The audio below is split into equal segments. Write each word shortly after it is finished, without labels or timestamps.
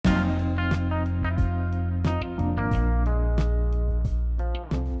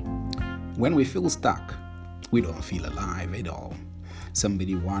When we feel stuck, we don't feel alive at all.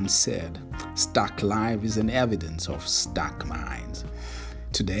 Somebody once said, stuck life is an evidence of stuck minds.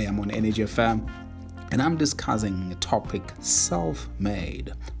 Today I'm on Energy FM and I'm discussing the topic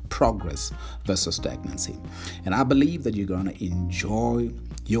self-made, progress versus stagnancy. And I believe that you're going to enjoy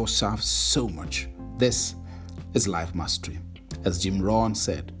yourself so much. This is Life Mastery. As Jim Rohn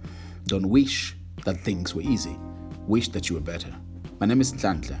said, don't wish that things were easy. Wish that you were better. My name is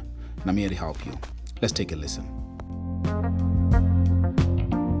Nhlanhla and I'm here to help you. Let's take a listen.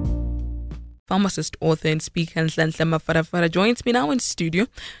 Pharmacist, author, and speaker Nhlanhla Mafarafara joins me now in studio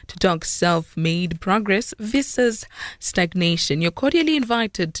to talk self-made progress versus stagnation. You're cordially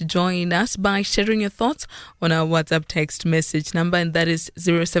invited to join us by sharing your thoughts on our WhatsApp text message number, and that is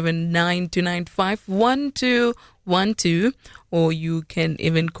 0792951212, or you can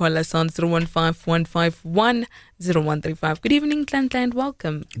even call us on 015-151-0135. Good evening, Nhlanhla, and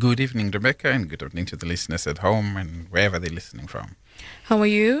welcome. Good evening, Rebecca, and good evening to the listeners at home and wherever they're listening from. How are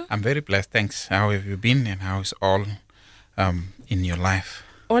you? I'm very blessed, thanks. How have you been, and how's all in your life?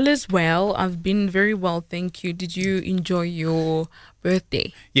 All is well. I've been very well, thank you. Did you enjoy your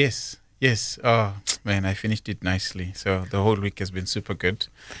birthday? Yes. Oh, man, I finished it nicely. So the whole week has been super good.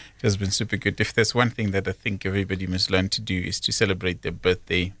 It has been super good. If there's one thing that I think everybody must learn to do is to celebrate their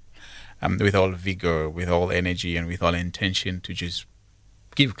birthday with all vigor, with all energy, and with all intention to just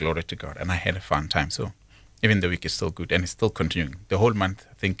give glory to God. And I had a fun time. So even the week is still good and it's still continuing. The whole month,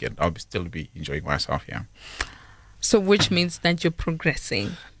 I think I'll still be enjoying myself, yeah. So which means that you're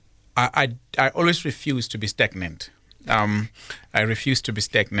progressing? I always refuse to be stagnant. I refuse to be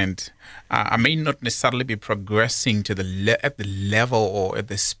stagnant. I may not necessarily be progressing at the level or at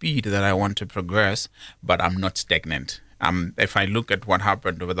the speed that I want to progress, but I'm not stagnant. If I look at what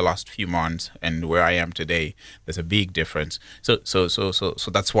happened over the last few months and where I am today, there's a big difference. So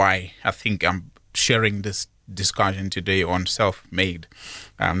that's why I think I'm sharing this discussion today on self-made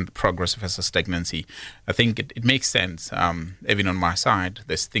progress versus stagnancy. I think it makes sense. Even on my side,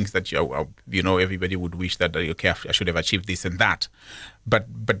 there's things that everybody would wish that okay, I should have achieved this and that, but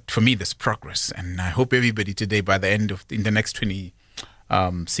for me there's progress, and I hope everybody today, by the end of in the next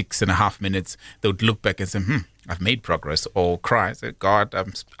 26.5 minutes, they would look back and say, I've made progress, or cry, say, God,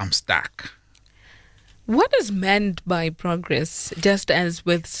 I'm stuck. What is meant by progress, just as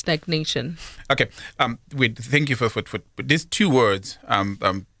with stagnation? Okay, thank you for these two words,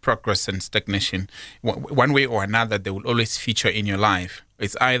 progress and stagnation. One way or another, they will always feature in your life.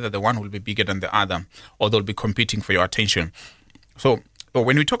 It's either the one will be bigger than the other, or they'll be competing for your attention. So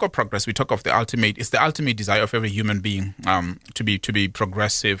when we talk of progress, we talk of it's the ultimate desire of every human being to be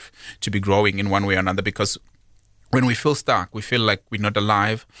progressive, to be growing in one way or another, because when we feel stuck, we feel like we're not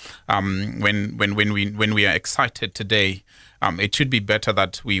alive. When we are excited today, it should be better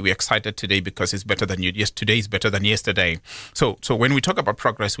that we're excited today because it's better than today is better than yesterday. So when we talk about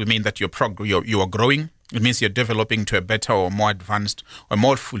progress, we mean that you are growing. It means you're developing to a better or more advanced or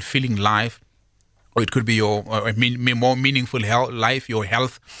more fulfilling life. Or it could be your more meaningful life. Your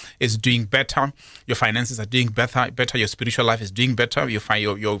health is doing better. Your finances are doing better. Your spiritual life is doing better. Your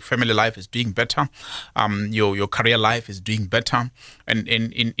family life is doing better. Your career life is doing better. And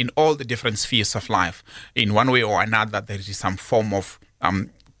in all the different spheres of life, in one way or another, there is some form of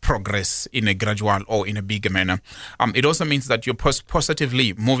progress in a gradual or in a bigger manner. It also means that you're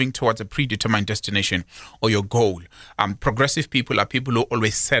positively moving towards a predetermined destination or your goal. Progressive people are people who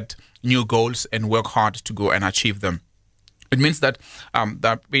always set new goals and work hard to go and achieve them. It means that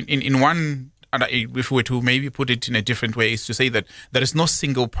in one, and if we were to maybe put it in a different way, is to say that there is no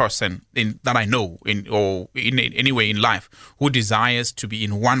single person that I know in any way in life who desires to be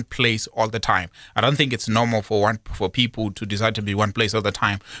in one place all the time. I don't think it's normal for people to desire to be one place all the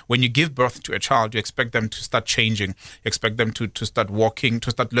time. When you give birth to a child, you expect them to start changing. You expect them to start walking,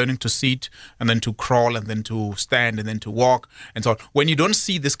 to start learning to sit, and then to crawl, and then to stand, and then to walk, and so on. When you don't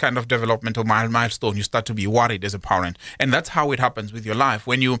see this kind of developmental milestone, you start to be worried as a parent. And that's how it happens with your life.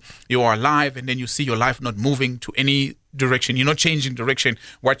 When you are alive, and then you see your life not moving to any direction, you're not changing direction.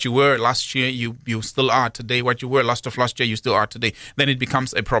 What you were last year, you still are today. What you were last year, you still are today. Then it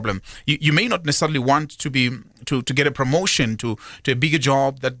becomes a problem. You may not necessarily want to get a promotion to a bigger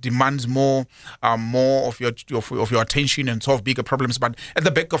job that demands more of your attention and solve bigger problems. But at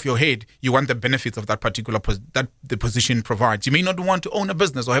the back of your head, you want the benefits of that particular that the position provides. You may not want to own a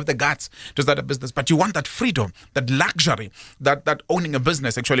business or have the guts to start a business, but you want that freedom, that luxury that owning a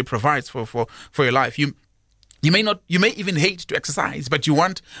business actually provides for your life. You may even hate to exercise, but you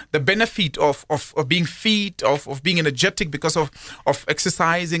want the benefit of being fit, of being energetic because of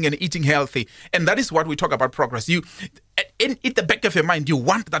exercising and eating healthy. And that is what we talk about progress. in the back of your mind, you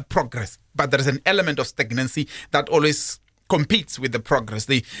want that progress, but there is an element of stagnancy that always competes with the progress.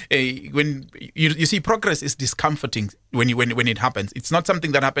 When you see, progress is discomforting when it happens. It's not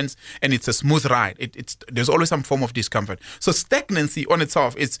something that happens and it's a smooth ride. There's always some form of discomfort. So stagnancy on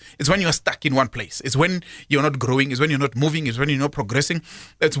itself is when you're stuck in one place. It's when you're not growing. It's when you're not moving. It's when you're not progressing.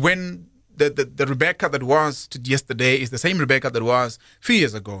 It's when the Rebecca that was yesterday is the same Rebecca that was a few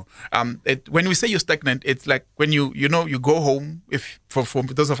years ago. When we say you're stagnant, it's like when you go home, if for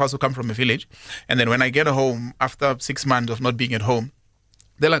those of us who come from a village, and then when I get home after 6 months of not being at home,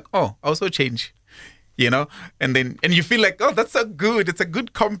 they're like, oh, I also change. And you feel like, oh, that's so good. It's a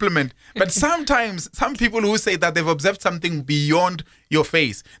good compliment. But sometimes some people who say that they've observed something beyond your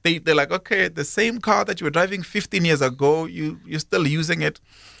face, they're like, okay, the same car that you were driving 15 years ago, you're still using it.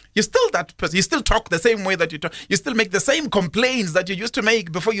 You're still that person. You still talk the same way that you talk. You still make the same complaints that you used to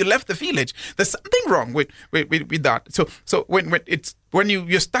make before you left the village. There's something wrong with that. So when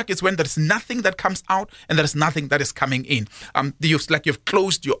you're stuck, it's when there's nothing that comes out and there's nothing that is coming in. You've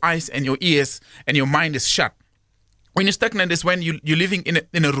closed your eyes and your ears and your mind is shut. When you're stagnant is when you're living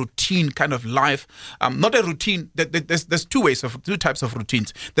in a routine kind of life. Not a routine. There's two types of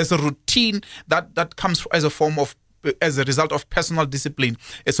routines. There's a routine that comes as a result of personal discipline,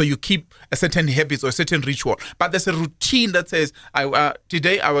 so you keep a certain habits or a certain ritual. But there's a routine that says,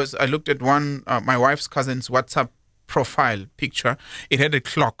 today I looked at my wife's cousin's WhatsApp profile picture. It had a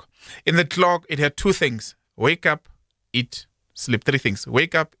clock. In the clock, it had two things: wake up, eat, sleep. Three things: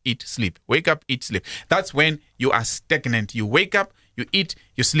 wake up, eat, sleep. Wake up, eat, sleep. That's when you are stagnant. You wake up, you eat,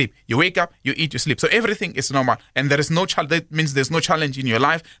 you sleep. You wake up, you eat, you sleep. So everything is normal. And there is no that means there's no challenge in your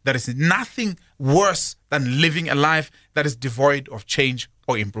life. There is nothing worse than living a life that is devoid of change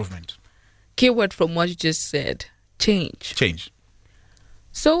or improvement. Keyword from what you just said: change. Change.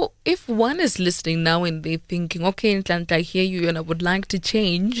 So if one is listening now and they're thinking, okay, Nhlanhla, I hear you and I would like to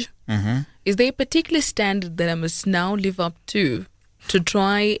change, is there a particular standard that I must now live up to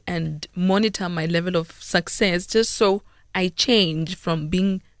try and monitor my level of success just so I change from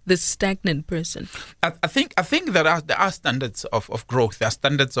being the stagnant person? I think there are standards of growth. There are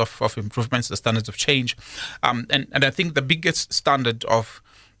standards of improvements, the standards of change, and I think the biggest standard of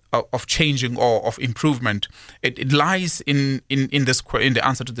changing or of improvement, it lies in the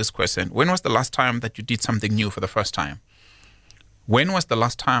answer to this question: when was the last time that you did something new for the first time? When was the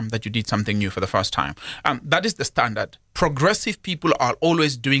last time that you did something new for the first time? That is the standard. Progressive people are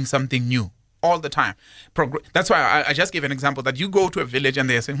always doing something new. All the time. That's why I just gave an example that you go to a village and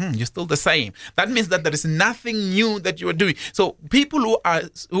they're saying, you're still the same. That means that there is nothing new that you are doing. So people who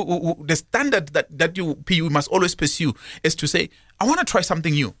the standard that you must always pursue is to say, I want to try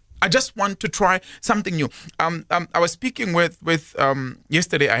something new. I just want to try something new. I was speaking with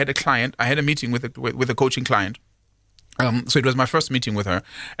yesterday. I had a meeting with a coaching client. So it was my first meeting with her.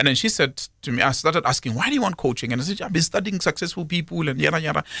 And then she said to me, I started asking, why do you want coaching? And I said, I've been studying successful people and yada,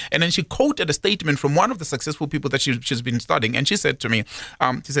 yada. And then she quoted a statement from one of the successful people that she's been studying. And she said to me,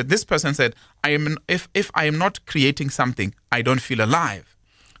 this person said, if I am not creating something, I don't feel alive.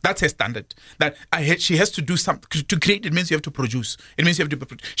 That's her standard. She has to do something. To create, it means you have to produce. It means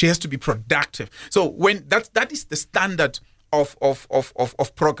she has to be productive. So when that is the standard of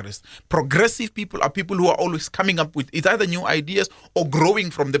progress. Progressive people are people who are always coming up with either new ideas or growing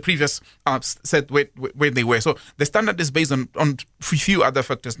from the previous set where they were. So the standard is based on few other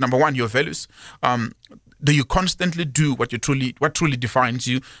factors. Number one, your values. Do you constantly do what truly defines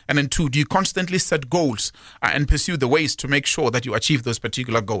you? And then two, do you constantly set goals and pursue the ways to make sure that you achieve those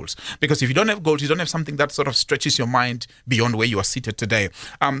particular goals? Because if you don't have goals, you don't have something that sort of stretches your mind beyond where you are seated today.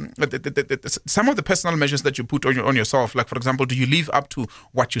 Some of the personal measures that you put on yourself, like for example, do you live up to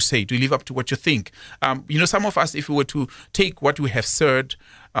what you say? Do you live up to what you think? Some of us, if we were to take what we have said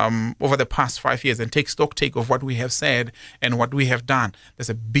over the past 5 years and take of what we have said and what we have done, there's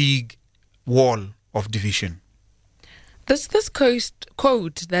a big wall of division. This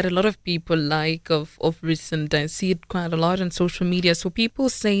quote that a lot of people like of recent, I see it quite a lot on social media. So people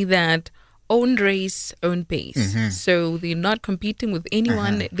say that own race, own pace. Mm-hmm. So they're not competing with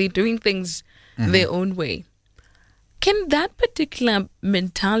anyone. Mm-hmm. They're doing things their own way. Can that particular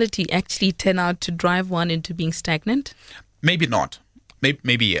mentality actually turn out to drive one into being stagnant? Maybe not.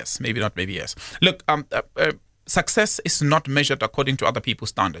 Maybe yes. Maybe not. Maybe yes. Look, success is not measured according to other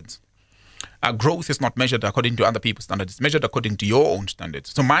people's standards. Growth is not measured according to other people's standards. It's measured according to your own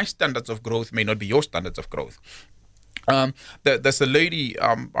standards. So my standards of growth may not be your standards of growth. There's a lady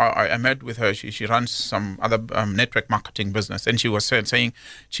I met with her. She runs some other network marketing business, and she was saying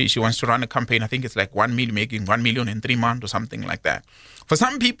she wants to run a campaign. I think it's like 1 million, making 1 million in 3 months or something like that. For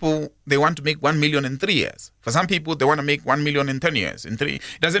some people, they want to make 1 million in 3 years. For some people, they want to make 1 million in 10 years. It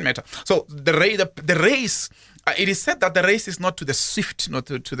doesn't matter. So the race. It is said that the race is not to the swift, not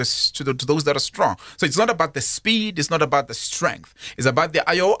to those that are strong. So it's not about the speed, it's not about the strength. It's about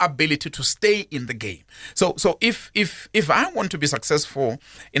your ability to stay in the game. So if I want to be successful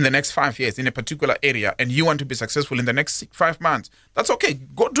in the next 5 years in a particular area, and you want to be successful in the next 5 months, that's okay.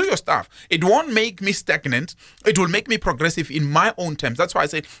 Go do your stuff. It won't make me stagnant. It will make me progressive in my own terms. That's why I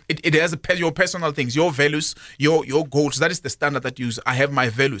say it has your personal things, your values, your goals. That is the standard that you use. I have my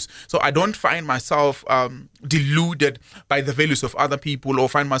values. So I don't find myself deluded by the values of other people or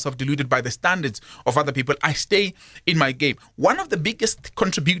find myself deluded by the standards of other people. I stay in my game. One of the biggest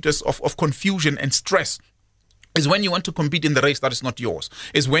contributors of confusion and stress is when you want to compete in the race that is not yours.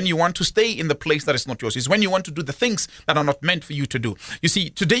 Is when you want to stay in the place that is not yours. Is when you want to do the things that are not meant for you to do. You see,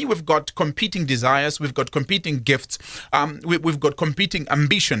 today we've got competing desires, we've got competing gifts, we've got competing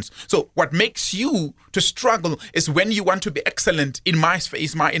ambitions. So what makes you to struggle is when you want to be excellent in my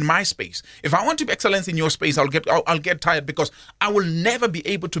space, in my space. If I want to be excellent in your space, I'll get tired because I will never be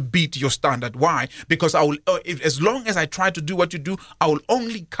able to beat your standard. Why? Because as long as I try to do what you do, I will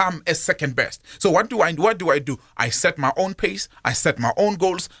only come as second best. So what do I do? I set my own pace, I set my own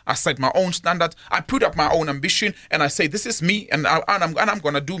goals, I set my own standards, I put up my own ambition, and I say, this is me, and I'm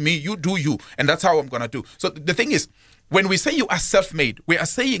going to do me, you do you, and that's how I'm going to do. So the thing is, when we say you are self-made, we are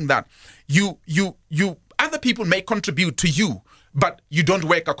saying that you other people may contribute to you, but you don't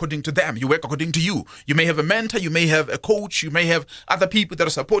work according to them. You work according to you. You may have a mentor, you may have a coach, you may have other people that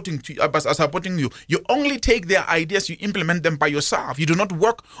are supporting you. You only take their ideas, you implement them by yourself. You do not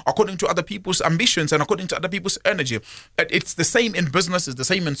work according to other people's ambitions and according to other people's energy. It's the same in business, it's the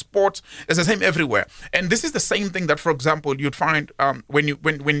same in sports, it's the same everywhere. And this is the same thing that, for example, you'd find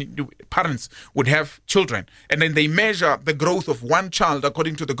when parents would have children, and then they measure the growth of one child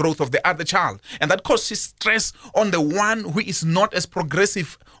according to the growth of the other child. And that causes stress on the one who is not as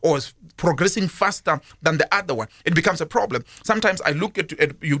progressive or progressing faster than the other one. It becomes a problem. Sometimes I look at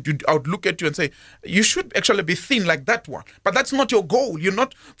you, I would look at you and say, you should actually be thin like that one. But that's not your goal. You're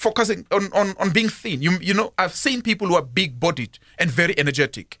not focusing on being thin. You know, I've seen people who are big-bodied and very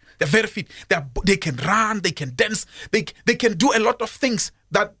energetic. They're very fit. They can run, they can dance, they can do a lot of things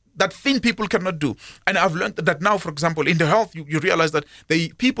that thin people cannot do. And I've learned that now, for example, in the health, you realize that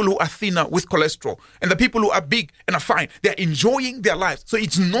the people who are thinner with cholesterol and the people who are big and are fine, they're enjoying their lives. So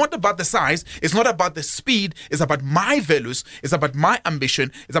it's not about the size, it's not about the speed, it's about my values, it's about my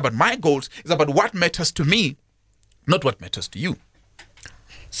ambition, it's about my goals, it's about what matters to me, not what matters to you.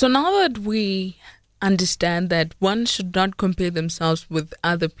 So now that we understand that one should not compare themselves with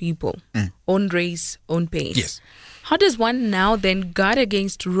other people, own race, own pace. Yes. How does one now then guard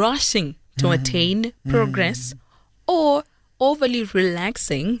against rushing to attain progress or overly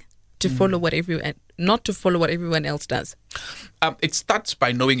relaxing to follow not to follow what everyone else does? It starts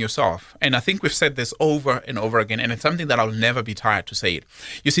by knowing yourself. And I think we've said this over and over again, and it's something that I'll never be tired to say it.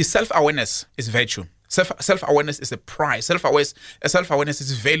 You see, self-awareness is virtue. Self-awareness is a prize. Self-awareness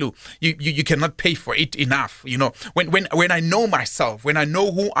is value. You cannot pay for it enough. You know, when I know myself, when I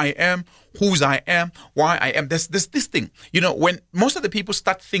know who I am, whose I am, why I am, there's this thing. You know, when most of the people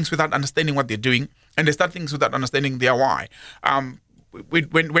start things without understanding what they're doing, and they start things without understanding their why.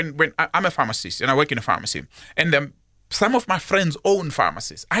 When I'm a pharmacist and I work in a pharmacy, and some of my friends own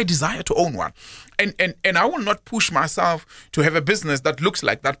pharmacies. I desire to own one. And I will not push myself to have a business that looks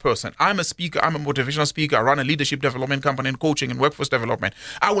like that person. I'm a speaker. I'm a motivational speaker. I run a leadership development company in coaching and workforce development.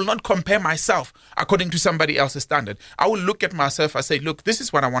 I will not compare myself according to somebody else's standard. I will look at myself and say, look, this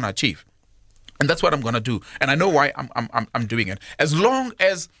is what I want to achieve. And that's what I'm going to do. And I know why I'm doing it. As long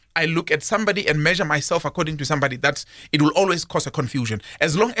as I look at somebody and measure myself according to somebody, it will always cause a confusion.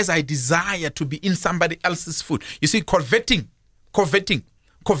 As long as I desire to be in somebody else's food. You see, coveting.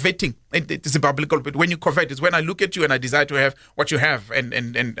 It is a biblical, but when you covet, it's when I look at you and I desire to have what you have, and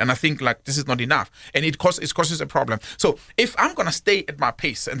I think like this is not enough, and it causes a problem. So if I'm going to stay at my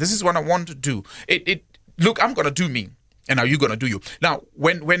pace, and this is what I want to do, look, I'm going to do me. And are you going to do you? Now,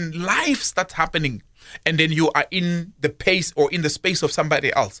 when life starts happening and then you are in the pace or in the space of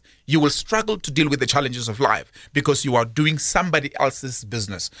somebody else, you will struggle to deal with the challenges of life because you are doing somebody else's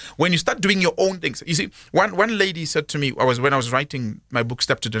business. When you start doing your own things, you see, one lady said to me, when I was writing my book,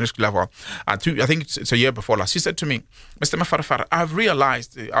 Step to the Next Level, I think it's a year before last, she said to me, Mr. Mafarafara, I've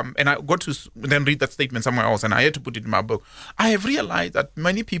realized, and I got to then read that statement somewhere else, and I had to put it in my book. I have realized that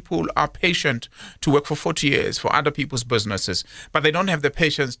many people are patient to work for 40 years for other people's businesses, but they don't have the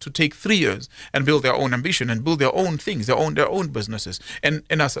patience to take 3 years and build their own ambition and build their own things, their own businesses. And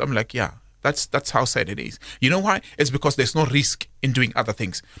I'm like, yeah, that's how sad it is. You know why? It's because there's no risk in doing other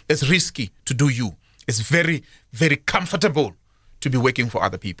things. It's risky to do you. It's very, very comfortable to be working for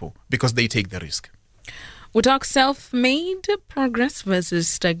other people because they take the risk. We talk self-made progress versus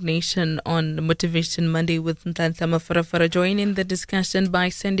stagnation on Motivation Monday with Nhlanhla Mafarafara. Join in the discussion by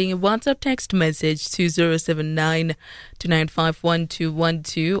sending a WhatsApp text message to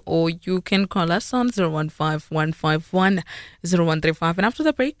 079-295-1212, or you can call us on 015-151-0135. And after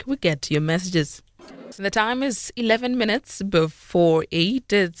the break, we get to your messages. So the time is 11 minutes before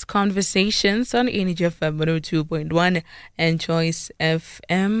 8. It's Conversations on Energy FM 102.1 and Choice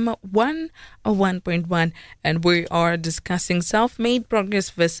FM 101.1. And we are discussing self-made progress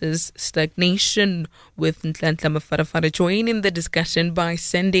versus stagnation with Nhlanhla Mafarafara. Join in the discussion by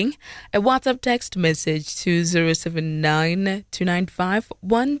sending a WhatsApp text message to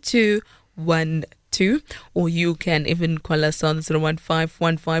 079-295-1212. Or you can even call us on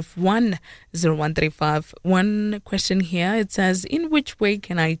 015-151-0135. One question here, it says, in which way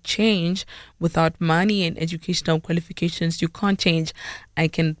can I change without money and educational qualifications? You can't change. I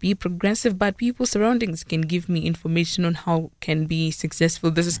can be progressive, but people's surroundings can give me information on how can be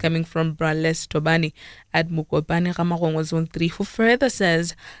successful. This is coming from Brales Tobani at Mukobane Ramagongo Zone 3, who further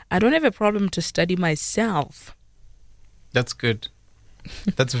says, I don't have a problem to study myself. That's good.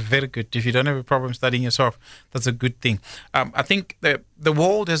 That's very good. If you don't have a problem studying yourself, that's a good thing. I think the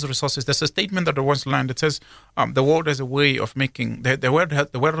world has resources. There's a statement that I once learned that says the world has a way of making, the world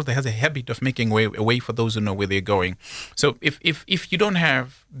has a habit of making a way for those who know where they're going. So if you don't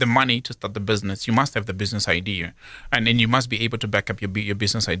have the money to start the business, you must have the business idea. And then you must be able to back up your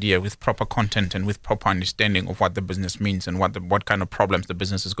business idea with proper content and with proper understanding of what the business means and what kind of problems the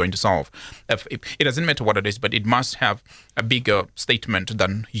business is going to solve. It doesn't matter what it is, but it must have a bigger statement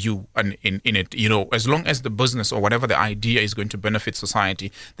than you and in it. You know, as long as the business or whatever the idea is going to benefit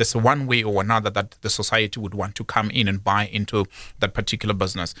society, there's one way or another that the society would want to come in and buy into that particular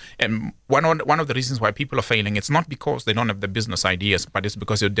business. And one of the reasons why people are failing, it's not because they don't have the business ideas, but it's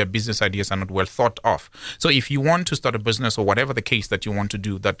because their business ideas are not well thought of. So if you want to start a business or whatever the case that you want to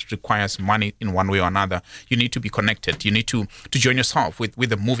do that requires money in one way or another, you need to be connected. You need to join yourself with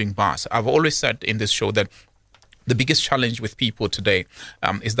the moving bus. I've always said in this show that the biggest challenge with people today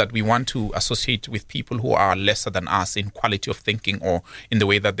is that we want to associate with people who are lesser than us in quality of thinking or in the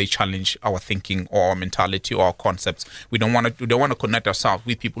way that they challenge our thinking or our mentality or our concepts. We don't want to connect ourselves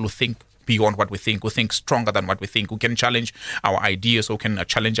with people who think beyond what we think, who think stronger than what we think, who can challenge our ideas, who can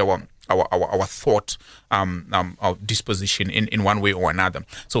challenge our thought, our disposition in one way or another.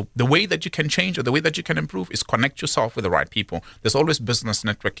 So the way that you can change or the way that you can improve is connect yourself with the right people. There's always business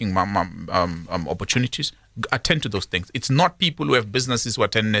networking opportunities. Attend to those things. It's not people who have businesses who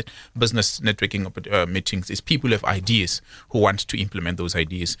attend business networking meetings. It's people who have ideas who want to implement those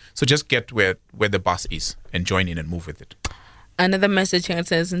ideas. So just get where the bus is and join in and move with it. Another message here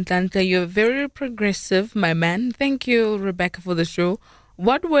says, Nhlanhla, you're very progressive, my man. Thank you, Rebecca, for the show.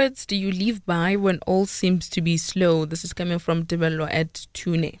 What words do you live by when all seems to be slow? This is coming from Tebello at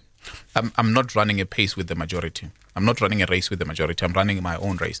Tune. I'm not running a pace with the majority. I'm not running a race with the majority. I'm running my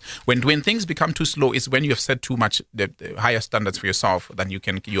own race. When things become too slow, it's when you have set too much the higher standards for yourself than you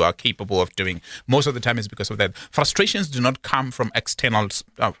are capable of doing. Most of the time, it's because of that. Frustrations do not come from external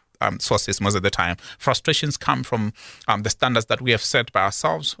sources most of the time. Frustrations come from the standards that we have set by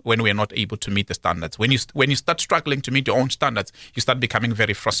ourselves when we are not able to meet the standards. When you start struggling to meet your own standards, you start becoming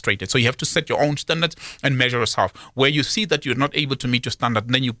very frustrated. So you have to set your own standards and measure yourself. Where you see that you're not able to meet your standard,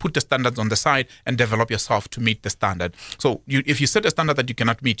 then you put the standards on the side and develop yourself to meet the standard. So if you set a standard that you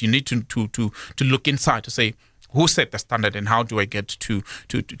cannot meet, you need to look inside to say, who set the standard and how do I get to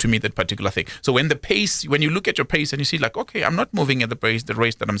meet that particular thing? So when you look at your pace and you see like, okay, I'm not moving at the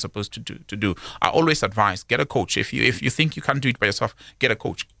race that I'm supposed to do. I always advise, get a coach. If you think you can't do it by yourself, get a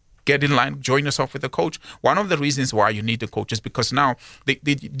coach. Get in line, join yourself with a coach. One of the reasons why you need a coach is because now they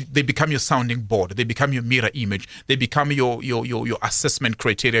become your sounding board. They become your mirror image. They become your assessment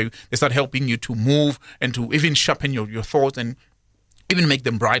criteria. They start helping you to move and to even sharpen your thoughts and even make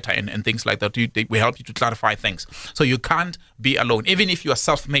them brighter and things like that. We help you to clarify things. So you can't be alone. Even if you are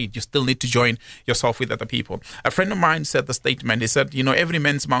self-made, you still need to join yourself with other people. A friend of mine said the statement, he said, every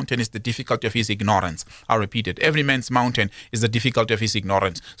man's mountain is the difficulty of his ignorance. I'll repeat it. Every man's mountain is the difficulty of his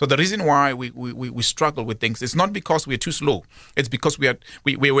ignorance. So the reason why we struggle with things is not because we're too slow. It's because we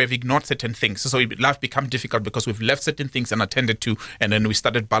have ignored certain things. So life becomes difficult because we've left certain things unattended to, and then we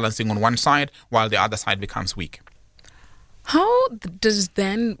started balancing on one side while the other side becomes weak. How does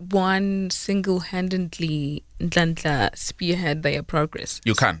then one single-handedly spearhead their progress?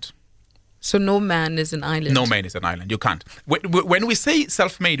 You can't. So no man is an island? No man is an island. You can't. When we say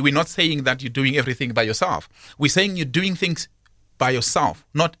self-made, we're not saying that you're doing everything by yourself. We're saying you're doing things by yourself,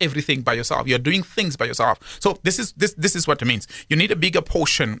 not everything by yourself. You're doing things by yourself. So this is what it means. You need a bigger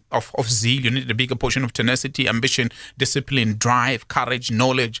portion of zeal. You need a bigger portion of tenacity, ambition, discipline, drive, courage,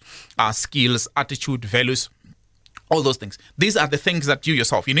 knowledge, skills, attitude, values. All those things. These are the things that you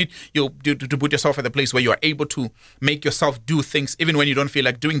yourself, you need to put yourself at a place where you are able to make yourself do things even when you don't feel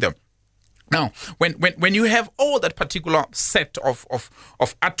like doing them. Now, when you have all that particular set of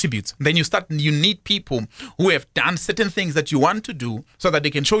attributes, then you need people who have done certain things that you want to do so that they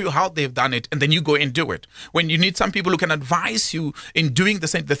can show you how they've done it, and then you go and do it. When you need some people who can advise you in doing the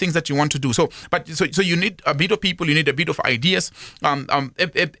things that you want to do. So you need a bit of people, you need a bit of ideas.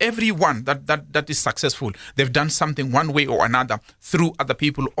 Everyone that is successful, they've done something one way or another through other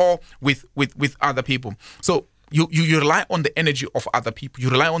people or with other people. So You rely on the energy of other people. You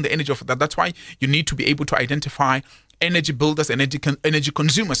rely on the energy of that. That's why you need to be able to identify energy builders and energy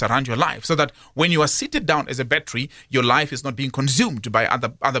consumers around your life, so that when you are seated down as a battery, your life is not being consumed by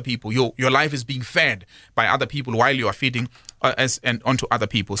other people. Your life is being fed by other people while you are feeding onto other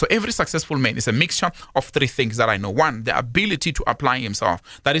people. So every successful man is a mixture of three things that I know. One, the ability to apply himself.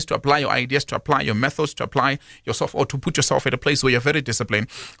 That is to apply your ideas, to apply your methods, to apply yourself, or to put yourself at a place where you're very disciplined.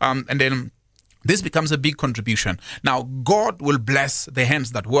 And then this becomes a big contribution. Now, God will bless the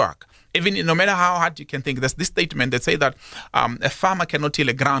hands that work. Even no matter how hard you can think, there's this statement that say that a farmer cannot till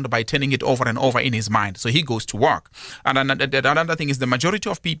a ground by turning it over and over in his mind. So he goes to work. And another thing is the majority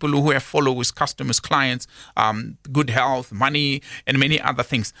of people who have followers, customers, clients, good health, money, and many other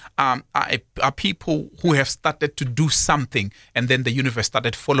things are people who have started to do something, and then the universe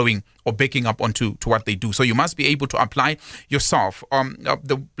started following or backing up onto what they do. So you must be able to apply yourself.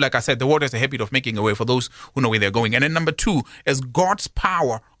 Like I said, the world has a habit of making a way for those who know where they're going. And then number two is God's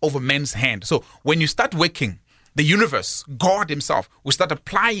power over men's hand. So when you start working, the universe, God himself, will start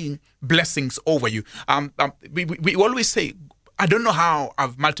applying blessings over you. We always say, I don't know how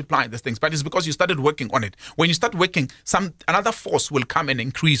I've multiplied these things, but it's because you started working on it. When you start working, another force will come and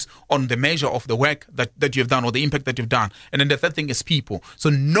increase on the measure of the work that you've done or the impact that you've done. And then the third thing is people. So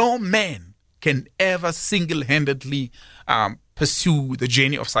no man can ever single-handedly pursue the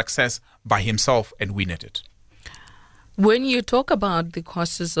journey of success by himself and win at it. When you talk about the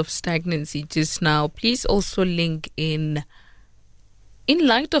causes of stagnancy just now, please also link in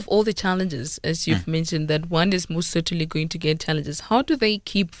light of all the challenges, as you've mentioned, that one is most certainly going to get challenges. How do they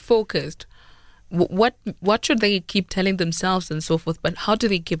keep focused? What should they keep telling themselves and so forth? But how do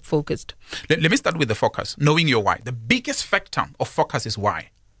they keep focused? Let me start with the focus, knowing your why. The biggest factor of focus is why.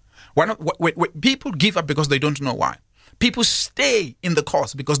 People give up because they don't know why. People stay in the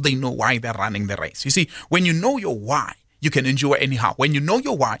course because they know why they're running the race. You see, when you know your why, you can endure anyhow. When you know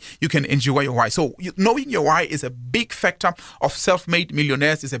your why, you can enjoy your why. So knowing your why is a big factor of self-made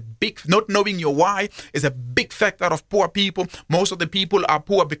millionaires. Not knowing your why is a big factor of poor people. Most of the people are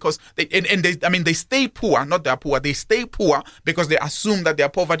poor because they stay poor, not they're poor. They stay poor because they assume that their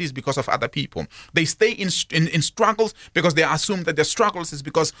poverty is because of other people. They stay in struggles because they assume that their struggles is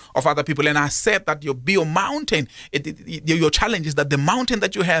because of other people. And I said that your mountain, your challenge is that the mountain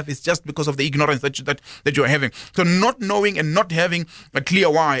that you have is just because of the ignorance that you are having. So not knowing and not having a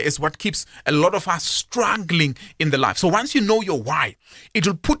clear why is what keeps a lot of us struggling in the life. So once you know your why, it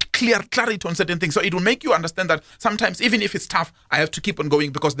will put clarity on certain things. So it will make you understand that sometimes, even if it's tough, I have to keep on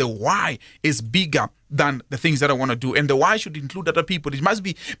going because the why is bigger than the things that I want to do. And the why should include other people. It must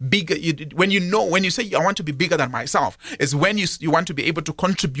be bigger. When you say I want to be bigger than myself, is when you want to be able to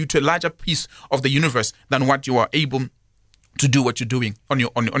contribute to a larger piece of the universe than what you are able to do what you're doing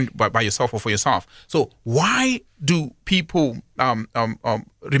by yourself or for yourself. So why do people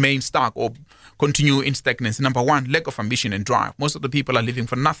remain stuck or continue in stagnancy? Number one, lack of ambition and drive. Most of the people are living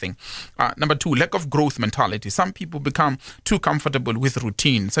for nothing. Number two, lack of growth mentality. Some people become too comfortable with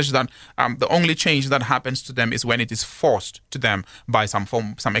routine, such that the only change that happens to them is when it is forced to them by some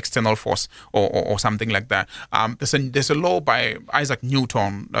external force or something like that. There's a law by Isaac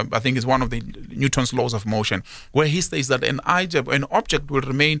Newton, I think it's one of the Newton's laws of motion, where he says that an object will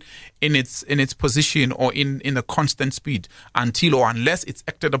remain in its position or in a constant speed until or unless it's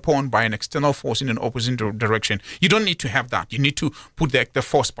acted upon by an external force in an opposite direction. You don't need to have that. You need to put the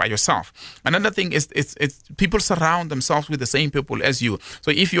force by yourself. Another thing is it's people surround themselves with the same people as you.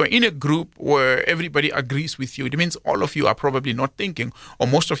 So if you're in a group where everybody agrees with you, it means all of you are probably not thinking, or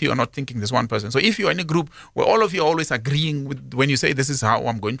most of you are not thinking this one person. So if you're in a group where all of you are always agreeing with, when you say this is what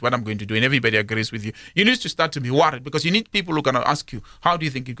I'm going to do, and everybody agrees with you, you need to start to be worried, because you need people who are going to ask you, how do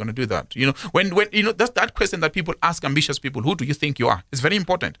you think you're going to do that? When that's that question that people ask ambitious people, who do you think you are? It's very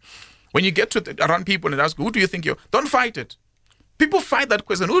important. When you get around people and ask, who do you think you are? Don't fight it. People fight that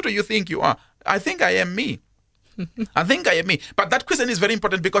question, who do you think you are? I think I am me. I think I am me. But that question is very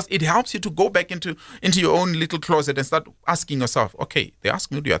important, because it helps you to go back into your own little closet and start asking yourself, okay, they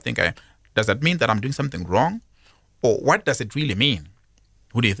ask me, who do I think I am? Does that mean that I'm doing something wrong? Or what does it really mean?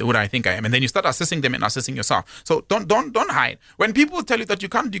 Who do I think I am? And then you start assessing them and assessing yourself. So don't hide. When people tell you that you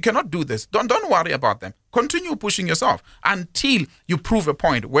cannot do this, don't worry about them. Continue pushing yourself until you prove a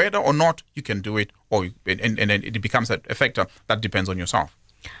point, whether or not you can do it, and it becomes a factor that depends on yourself.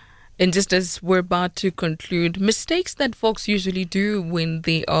 And just as we're about to conclude, mistakes that folks usually do when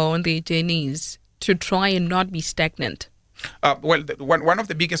they are on their journeys to try and not be stagnant. One of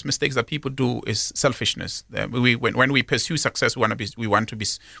the biggest mistakes that people do is selfishness. When we pursue success, we want to be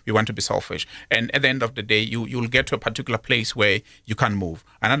selfish, and at the end of the day, you'll get to a particular place where you can't move.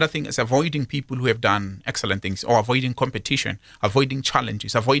 Another thing is avoiding people who have done excellent things, or avoiding competition, avoiding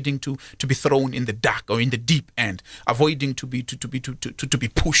challenges, avoiding to be thrown in the dark or in the deep end, avoiding to be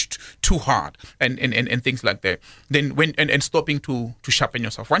pushed too hard, and things like that. Then and stopping to sharpen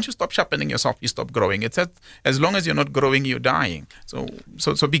yourself. Once you stop sharpening yourself, you stop growing. It's as long as you're not growing, you're dying. So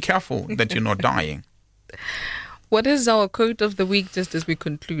be careful that you're not dying. What is our quote of the week, just as we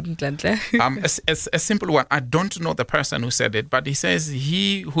conclude, Nhlanhla? A simple one. I don't know the person who said it, but he says,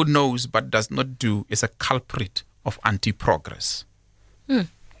 he who knows but does not do is a culprit of anti-progress.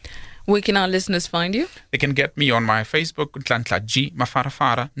 Where can our listeners find you? They can get me on my Facebook, Nhlanhla G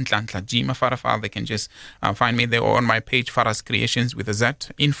Mafarafara, Nhlanhla G Mafarafara. They can just find me there, or on my page, Faras Creations with a Z,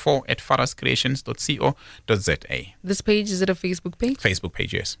 info@farascreations.co.za. This page, is it a Facebook page? Facebook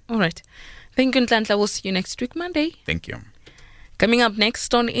page, yes. All right. Thank you, Nhlanhla. We'll see you next week, Monday. Thank you. Coming up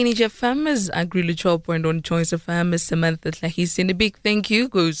next on Energy FM is Agri Luchopo, and on Choice FM is Samantha Tlahisi. And a big thank you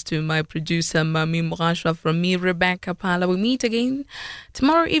goes to my producer, Mami Murashwa, from me, Rebecca Pala. We meet again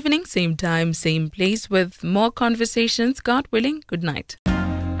tomorrow evening, same time, same place, with more conversations. God willing, good night.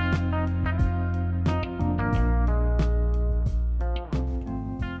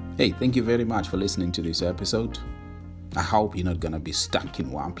 Hey, thank you very much for listening to this episode. I hope you're not going to be stuck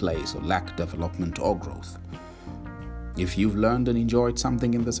in one place or lack development or growth. If you've learned and enjoyed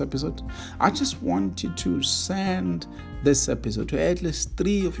something in this episode, I just want you to send this episode to at least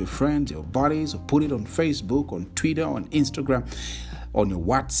 3 of your friends, your buddies, or put it on Facebook, on Twitter, on Instagram, on your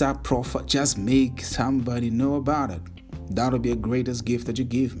WhatsApp profile. Just make somebody know about it. That'll be the greatest gift that you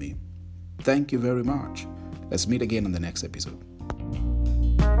give me. Thank you very much. Let's meet again on the next episode.